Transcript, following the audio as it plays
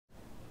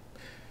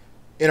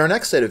In our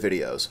next set of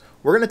videos,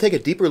 we're going to take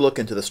a deeper look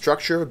into the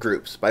structure of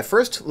groups by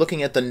first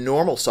looking at the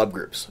normal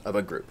subgroups of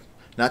a group.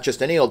 Not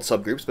just any old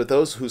subgroups, but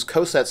those whose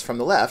cosets from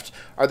the left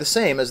are the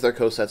same as their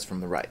cosets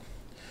from the right.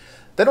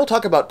 Then we'll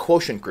talk about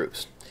quotient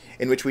groups,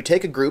 in which we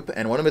take a group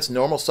and one of its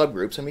normal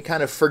subgroups and we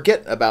kind of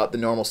forget about the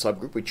normal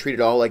subgroup. We treat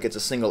it all like it's a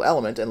single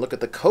element and look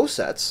at the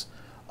cosets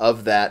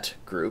of that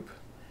group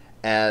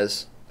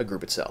as a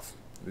group itself.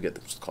 We get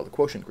what's called a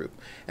quotient group.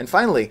 And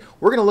finally,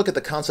 we're going to look at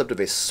the concept of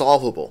a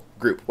solvable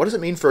group. What does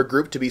it mean for a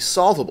group to be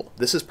solvable?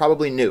 This is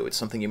probably new. It's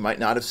something you might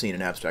not have seen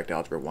in Abstract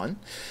Algebra 1.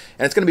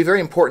 And it's going to be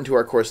very important to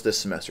our course this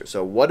semester.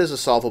 So what is a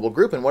solvable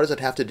group and what does it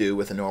have to do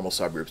with the normal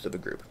subgroups of a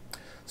group?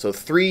 So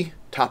 3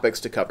 topics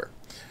to cover.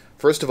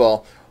 First of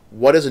all,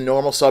 what is a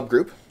normal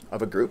subgroup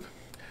of a group?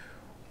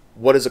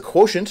 What is a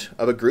quotient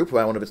of a group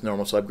by one of its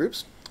normal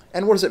subgroups?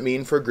 And what does it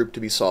mean for a group to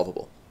be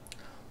solvable?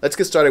 Let's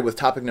get started with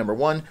topic number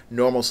 1,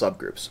 normal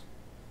subgroups.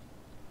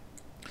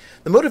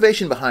 The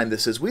motivation behind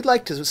this is we'd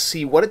like to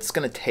see what it's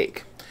going to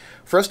take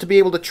for us to be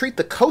able to treat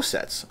the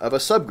cosets of a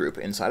subgroup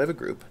inside of a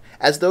group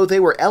as though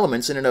they were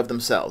elements in and of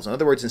themselves. In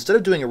other words, instead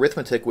of doing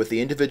arithmetic with the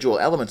individual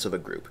elements of a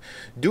group,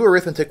 do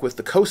arithmetic with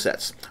the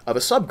cosets of a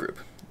subgroup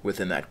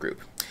within that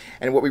group.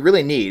 And what we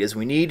really need is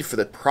we need for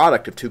the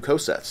product of 2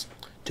 cosets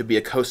to be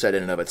a coset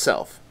in and of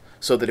itself,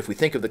 so that if we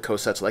think of the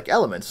cosets like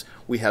elements,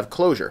 we have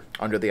closure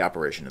under the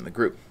operation in the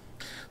group.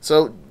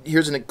 So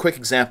here's a quick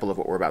example of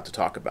what we're about to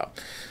talk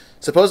about.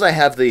 Suppose I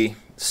have the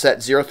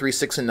set 0, 3,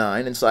 6, and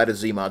 9 inside of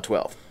Z mod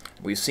 12.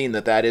 We've seen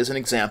that that is an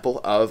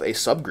example of a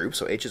subgroup,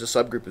 so H is a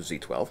subgroup of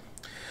Z12.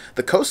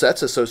 The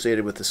cosets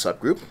associated with the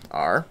subgroup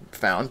are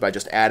found by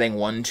just adding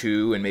 1,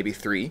 2, and maybe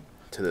 3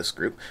 to this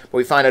group. But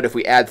we find out if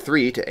we add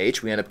 3 to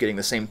H, we end up getting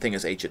the same thing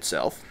as H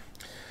itself.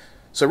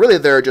 So really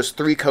there are just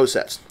 3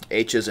 cosets.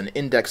 H is an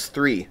index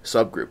 3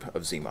 subgroup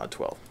of Z mod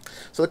 12.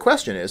 So the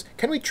question is,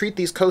 can we treat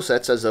these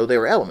cosets as though they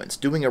were elements,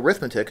 doing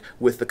arithmetic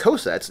with the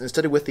cosets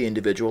instead of with the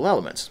individual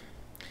elements?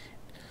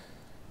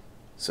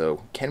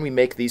 So can we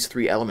make these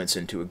 3 elements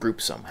into a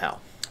group somehow?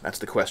 That's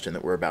the question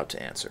that we're about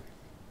to answer.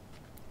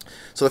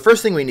 So the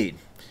first thing we need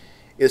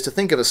is to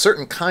think of a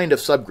certain kind of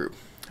subgroup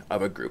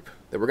of a group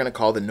that we're going to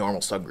call the normal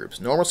subgroups.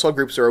 Normal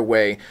subgroups are a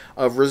way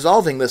of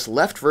resolving this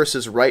left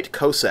versus right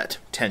coset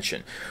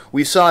tension.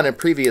 We saw in a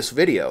previous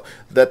video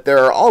that there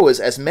are always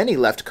as many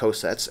left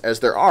cosets as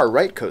there are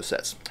right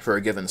cosets for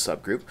a given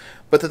subgroup,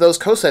 but that those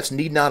cosets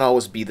need not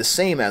always be the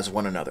same as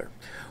one another.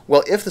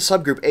 Well, if the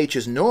subgroup H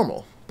is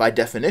normal, by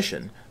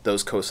definition,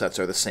 those cosets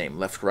are the same.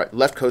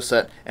 Left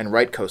coset and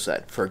right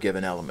coset for a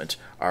given element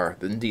are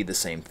indeed the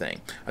same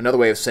thing. Another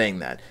way of saying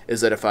that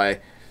is that if I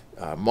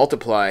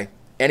multiply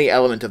any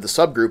element of the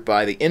subgroup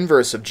by the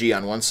inverse of G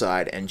on one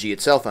side and G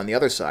itself on the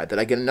other side, that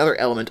I get another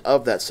element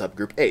of that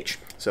subgroup H.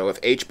 So if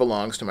H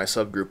belongs to my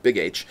subgroup big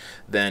H,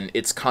 then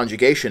its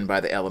conjugation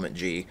by the element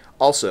G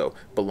also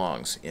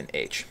belongs in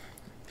H.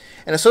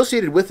 And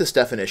associated with this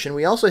definition,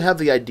 we also have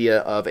the idea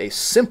of a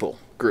simple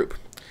group.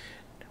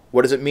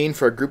 What does it mean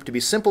for a group to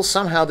be simple?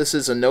 Somehow this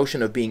is a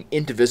notion of being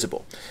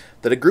indivisible.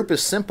 That a group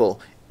is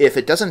simple if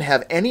it doesn't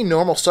have any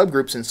normal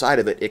subgroups inside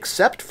of it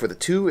except for the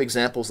 2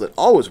 examples that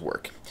always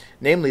work.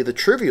 Namely, the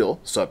trivial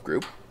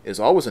subgroup is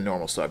always a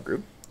normal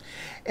subgroup,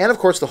 and of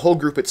course the whole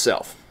group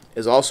itself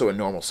is also a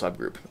normal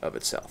subgroup of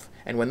itself.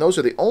 And when those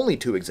are the only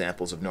 2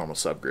 examples of normal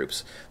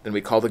subgroups, then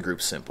we call the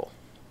group simple.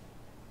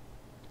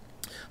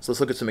 So let's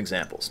look at some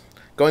examples.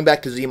 Going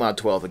back to Z mod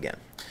 12 again.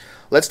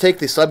 Let's take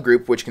the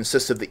subgroup which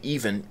consists of the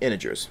even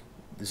integers,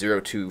 0,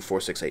 2,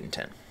 4, 6, 8, and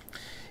 10.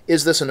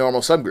 Is this a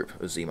normal subgroup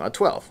of Z mod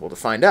 12? Well, to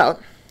find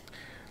out,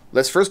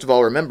 let's first of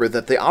all remember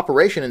that the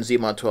operation in Z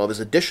mod 12 is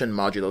addition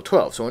modulo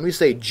 12. So when we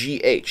say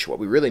GH, what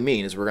we really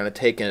mean is we're going to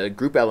take a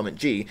group element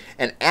G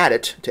and add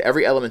it to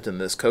every element in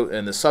this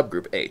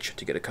subgroup H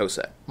to get a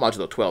coset.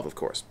 Modulo 12, of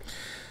course.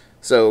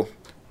 So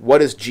what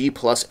does G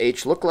plus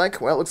H look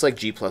like? Well, it looks like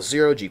G plus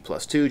 0, G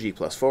plus 2, G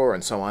plus 4,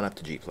 and so on up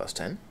to G plus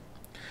 10.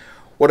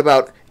 What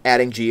about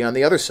adding G on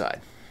the other side?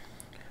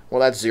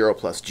 Well, that's 0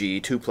 plus G,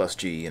 2 plus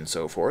G, and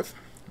so forth.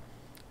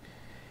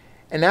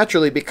 And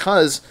naturally,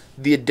 because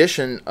the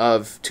addition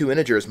of 2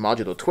 integers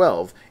modulo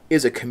 12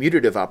 is a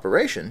commutative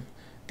operation,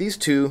 these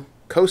 2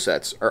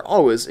 cosets are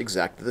always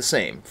exactly the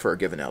same for a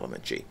given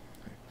element G.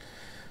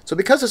 So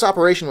because this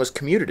operation was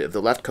commutative,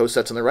 the left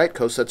cosets and the right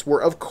cosets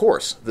were of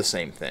course the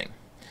same thing.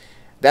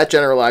 That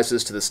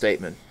generalizes to the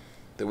statement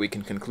that we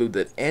can conclude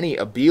that any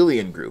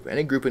abelian group,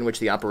 any group in which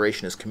the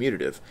operation is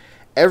commutative,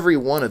 every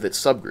one of its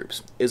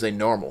subgroups is a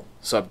normal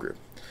subgroup.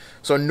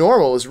 So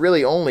normal is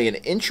really only an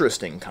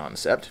interesting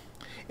concept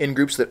in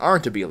groups that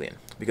aren't abelian,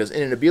 because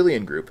in an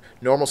abelian group,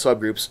 normal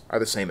subgroups are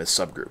the same as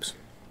subgroups.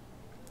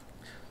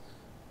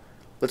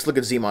 Let's look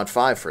at Z mod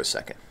 5 for a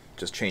second,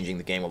 just changing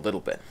the game a little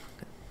bit.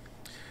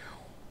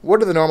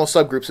 What are the normal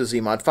subgroups of Z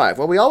mod 5?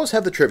 Well, we always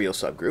have the trivial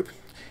subgroup,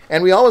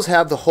 and we always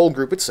have the whole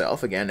group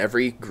itself. Again,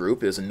 every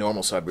group is a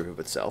normal subgroup of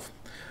itself.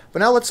 But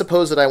now let's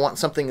suppose that I want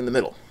something in the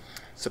middle.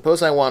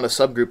 Suppose I want a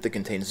subgroup that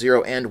contains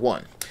 0 and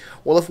 1.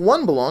 Well, if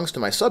 1 belongs to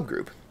my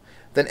subgroup,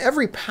 then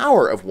every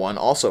power of 1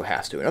 also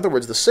has to. In other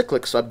words, the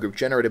cyclic subgroup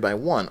generated by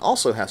 1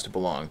 also has to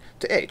belong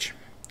to H.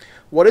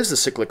 What is the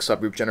cyclic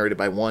subgroup generated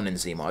by 1 in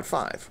Z mod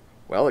 5?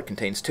 Well, it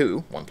contains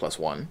 2, 1 plus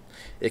 1.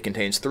 It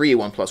contains 3,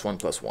 1 plus 1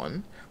 plus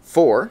 1.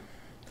 4,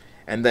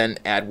 and then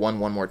add 1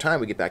 one more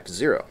time, we get back to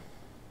 0.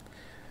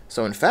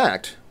 So in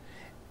fact,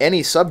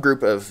 any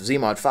subgroup of Z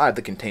mod 5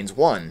 that contains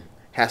 1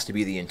 has to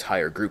be the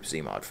entire group Z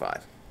mod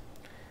 5.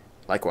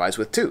 Likewise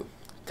with 2.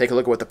 Take a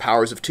look at what the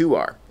powers of 2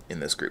 are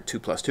in this group. 2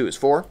 plus 2 is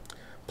 4,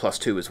 plus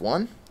 2 is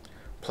 1,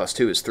 plus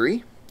 2 is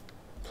 3,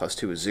 plus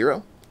 2 is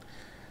 0.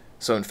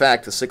 So in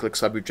fact, the cyclic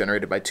subgroup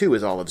generated by 2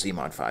 is all of Z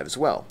mod 5 as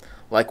well.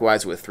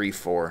 Likewise with 3,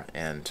 4,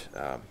 and,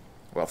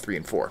 3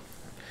 and 4.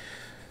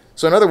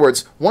 So in other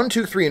words, 1,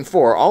 2, 3, and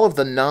 4, all of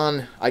the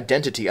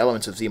non-identity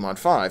elements of Z mod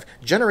 5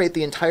 generate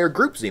the entire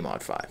group Z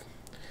mod 5.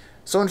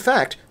 So in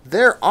fact,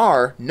 there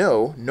are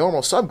no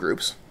normal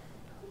subgroups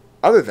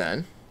other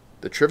than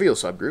the trivial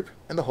subgroup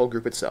and the whole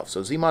group itself.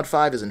 So Z mod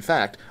 5 is in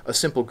fact a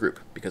simple group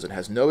because it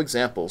has no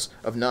examples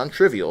of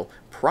non-trivial,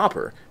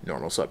 proper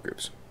normal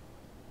subgroups.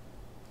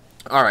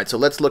 Alright, so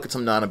let's look at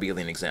some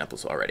non-abelian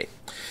examples already.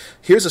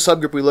 Here's a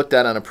subgroup we looked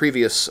at on a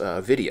previous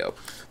video.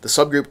 The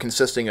subgroup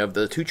consisting of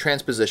the two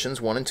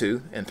transpositions, 1 and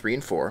 2, and 3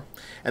 and 4,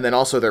 and then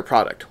also their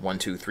product, 1,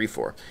 2, 3,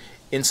 4,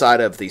 inside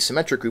of the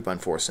symmetric group on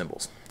 4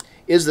 symbols.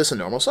 Is this a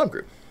normal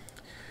subgroup?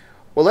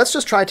 Well, let's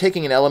just try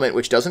taking an element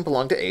which doesn't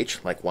belong to H,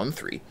 like 1,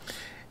 3,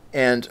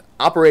 and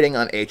operating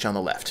on H on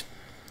the left.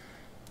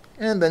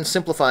 And then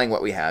simplifying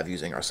what we have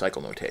using our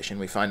cycle notation,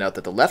 we find out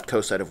that the left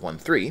coset of 1,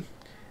 3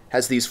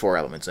 has these 4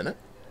 elements in it.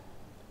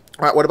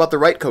 All right, what about the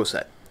right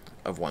coset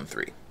of 1,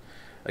 3?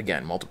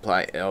 Again,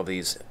 multiply all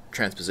these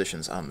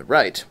transpositions on the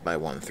right by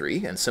 1,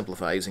 3, and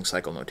simplify using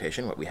cycle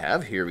notation what we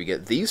have. Here we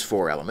get these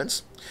 4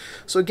 elements.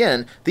 So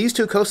again, these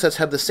two cosets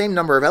have the same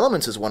number of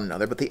elements as one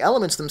another, but the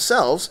elements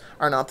themselves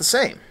are not the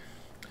same.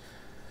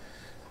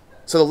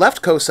 So the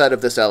left coset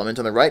of this element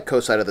and the right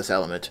coset of this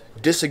element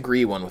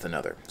disagree one with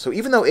another. So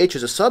even though H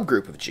is a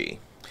subgroup of G,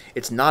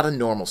 it's not a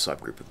normal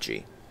subgroup of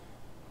G.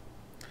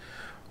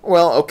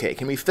 Well, okay,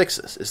 can we fix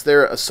this? Is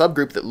there a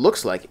subgroup that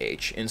looks like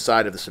H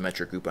inside of the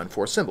symmetric group on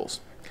 4 symbols?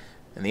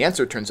 And the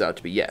answer turns out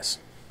to be yes.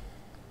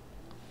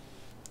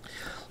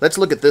 Let's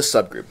look at this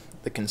subgroup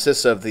that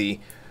consists of the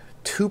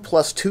 2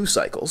 plus 2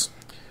 cycles,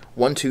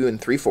 1, 2,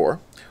 and 3, 4,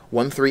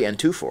 1, 3, and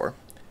 2, 4,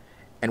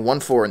 and 1,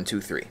 4, and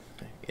 2, 3,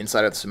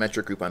 inside of the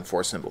symmetric group on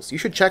 4 symbols. You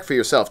should check for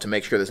yourself to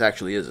make sure this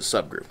actually is a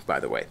subgroup, by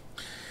the way.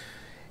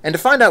 And to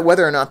find out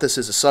whether or not this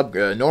is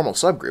a normal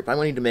subgroup, I'm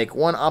going to need to make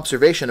one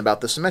observation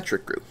about the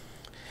symmetric group.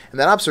 And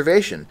that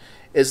observation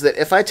is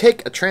that if I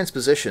take a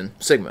transposition,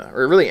 sigma,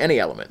 or really any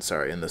element,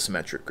 in the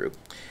symmetric group,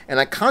 and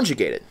I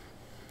conjugate it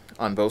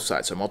on both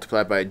sides, so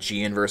multiply by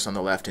G inverse on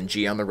the left and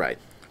G on the right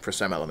for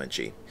some element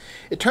G,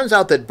 it turns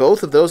out that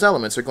both of those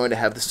elements are going to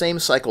have the same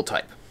cycle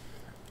type.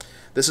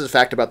 This is a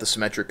fact about the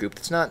symmetric group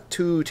that's not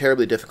too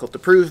terribly difficult to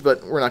prove,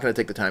 but we're not going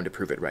to take the time to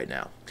prove it right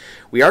now.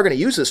 We are going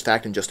to use this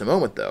fact in just a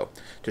moment, though,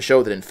 to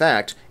show that in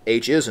fact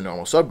H is a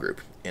normal subgroup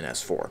in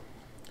S4.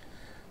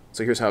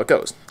 So here's how it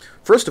goes.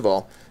 First of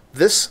all,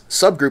 this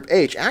subgroup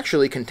H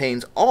actually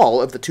contains all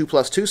of the 2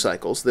 plus 2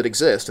 cycles that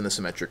exist in the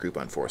symmetric group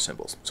on 4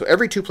 symbols. So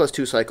every 2 plus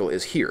 2 cycle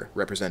is here,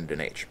 represented in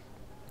H.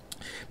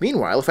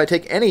 Meanwhile, if I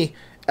take any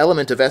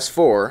element of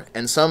S4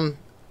 and some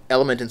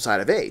element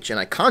inside of H, and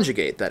I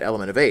conjugate that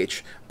element of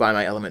H by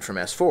my element from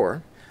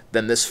S4,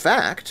 then this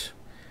fact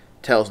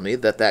tells me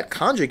that that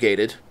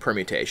conjugated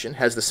permutation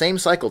has the same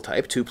cycle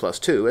type, 2 plus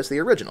 2, as the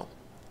original.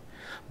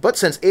 But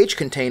since H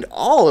contained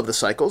all of the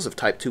cycles of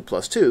type 2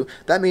 plus 2,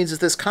 that means that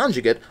this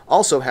conjugate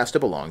also has to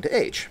belong to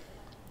H.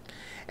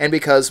 And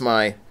because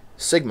my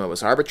sigma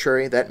was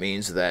arbitrary, that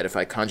means that if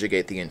I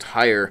conjugate the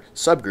entire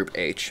subgroup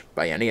H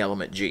by any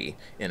element G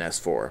in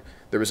S4,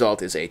 the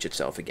result is H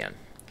itself again.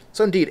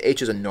 So indeed,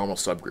 H is a normal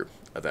subgroup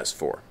of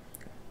S4.